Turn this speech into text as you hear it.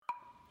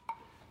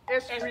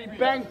S3,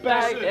 bang,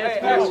 bang,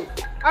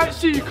 I don't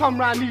see you come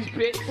round these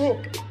bits.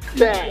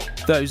 Bang.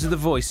 Those are the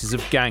voices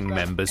of gang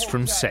members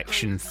from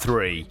Section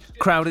 3.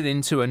 Crowded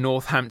into a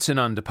Northampton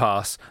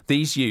underpass,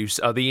 these youths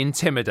are the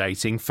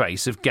intimidating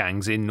face of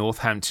gangs in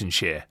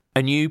Northamptonshire.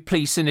 A new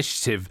police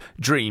initiative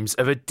dreams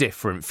of a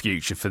different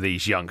future for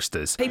these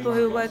youngsters. People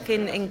who are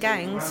working in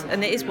gangs,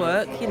 and it is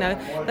work, you know,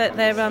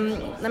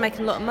 they're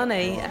making a lot of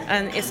money,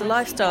 and it's a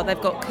lifestyle. They've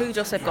got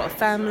kudos, they've got a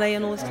family,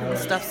 and all this kind of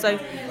stuff.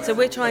 So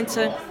we're trying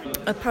to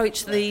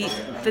approach the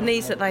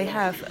needs that they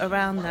have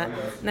around that.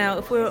 Now,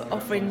 if we're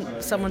offering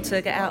someone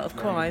to get out of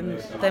crime,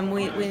 then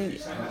we're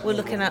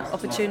looking at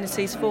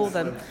opportunities for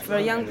them. For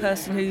a young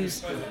person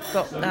who's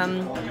got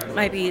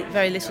maybe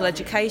very little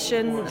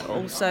education,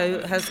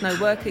 also has no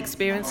work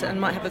experience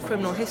and might have a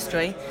criminal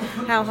history,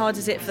 how hard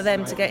is it for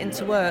them to get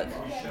into work?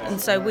 And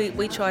so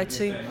we try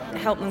to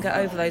help them get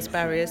over those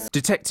barriers.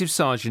 Detective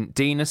Sergeant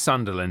Dina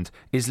Sunderland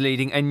is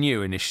leading a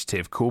new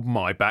initiative called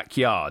My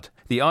Backyard.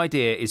 The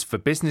idea is for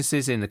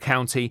businesses in the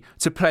county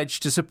to pledge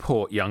to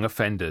support young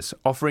offenders,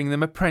 offering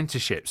them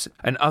apprenticeships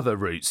and other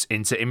routes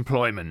into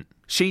employment.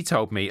 She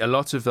told me a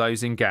lot of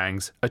those in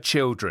gangs are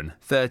children,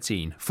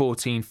 13,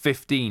 14,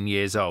 15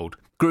 years old,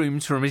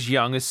 groomed from as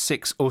young as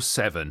 6 or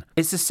 7.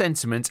 It's a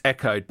sentiment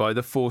echoed by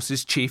the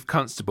force's Chief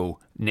Constable,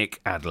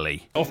 Nick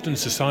Adderley. Often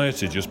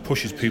society just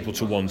pushes people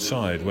to one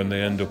side when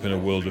they end up in a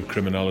world of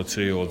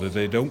criminality, or that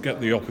they don't get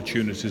the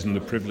opportunities and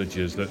the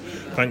privileges that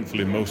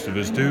thankfully most of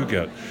us do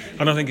get.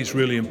 And I think it's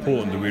really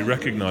important that we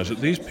recognise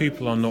that these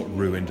people are not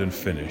ruined and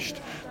finished.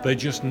 They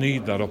just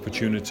need that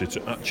opportunity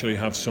to actually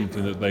have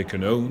something that they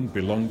can own,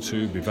 belong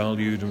to, be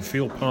valued and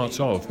feel part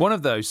of. One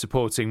of those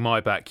supporting My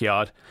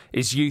Backyard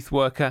is youth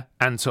worker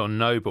Anton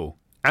Noble.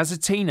 As a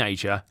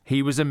teenager,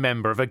 he was a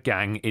member of a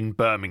gang in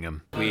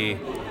Birmingham. We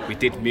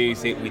did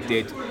music, we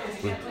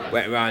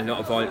went around,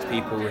 not violent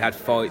people, we had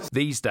fights.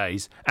 These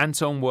days,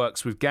 Anton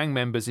works with gang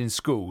members in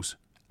schools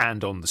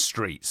and on the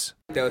streets.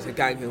 There was a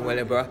gang in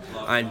Wellingborough,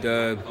 and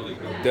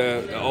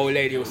the old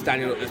lady was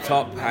standing at the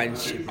top, and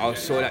I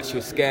saw that she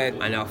was scared,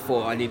 and I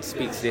thought I need to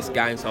speak to this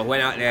gang, so I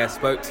went out there,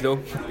 spoke to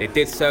them. They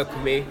did circle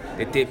me,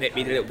 they did make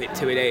me a little bit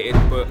intimidated,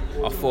 but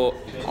I thought,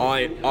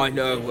 I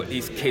know what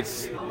these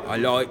kids are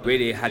like.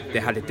 Really, they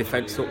had a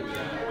defence up,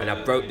 and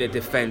I broke their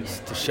defence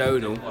to show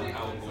them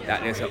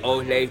that there's an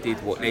old lady,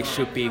 what they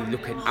should be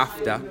looking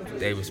after.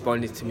 They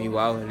responded to me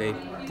well, and they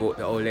brought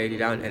the old lady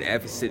down, and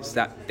ever since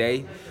that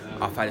day,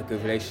 I've had a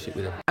good relationship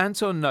with them.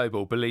 Anton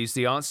Noble believes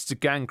the answer to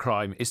gang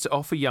crime is to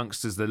offer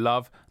youngsters the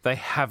love they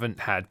haven't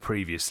had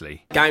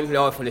previously. Gang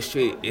life on the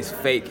street is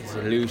fake, it's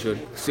an illusion.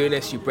 As soon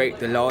as you break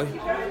the lie,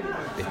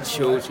 the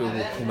children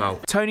will come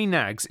out. Tony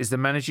Naggs is the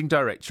Managing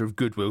Director of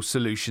Goodwill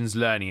Solutions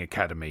Learning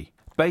Academy.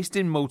 Based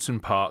in Moulton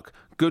Park,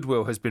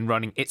 Goodwill has been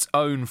running its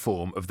own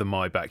form of the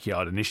My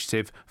Backyard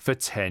initiative for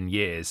 10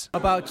 years.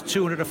 About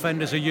 200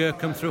 offenders a year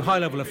come through,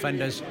 high-level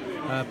offenders,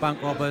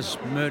 bank robbers,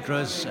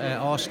 murderers,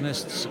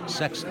 arsonists,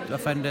 sex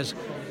offenders,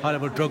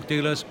 high-level drug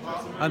dealers,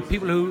 and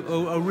people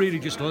who are really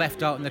just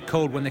left out in the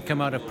cold when they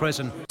come out of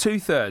prison.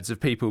 2/3 of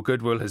people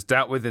Goodwill has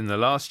dealt with in the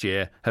last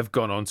year have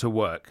gone on to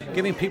work.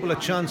 Giving people a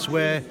chance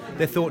where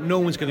they thought no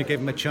one's going to give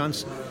them a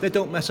chance, they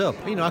don't mess up.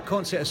 You know, I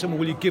can't say to someone,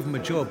 will you give them a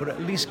job, but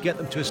at least get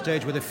them to a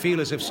stage where they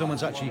feel as if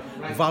someone's actually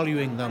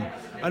valuing them.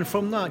 And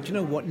from that, you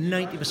know what,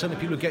 90% of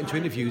people who get into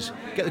interviews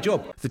get the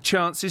job. The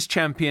chances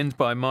championed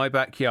by My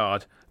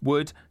Backyard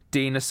would,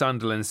 Dina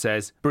Sunderland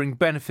says, bring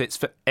benefits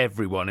for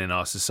everyone in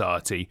our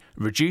society,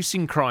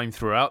 reducing crime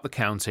throughout the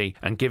county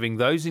and giving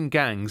those in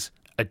gangs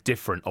a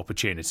different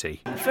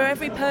opportunity. For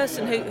every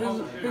person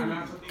who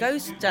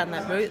goes down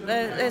that route,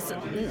 there's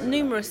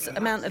numerous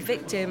amount of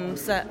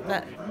victims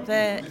that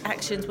their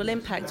actions will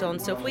impact on.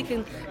 So if we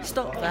can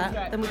stop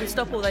that, then we can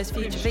stop all those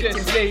future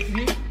victims.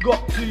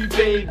 Got 2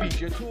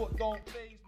 babies, you talk, don't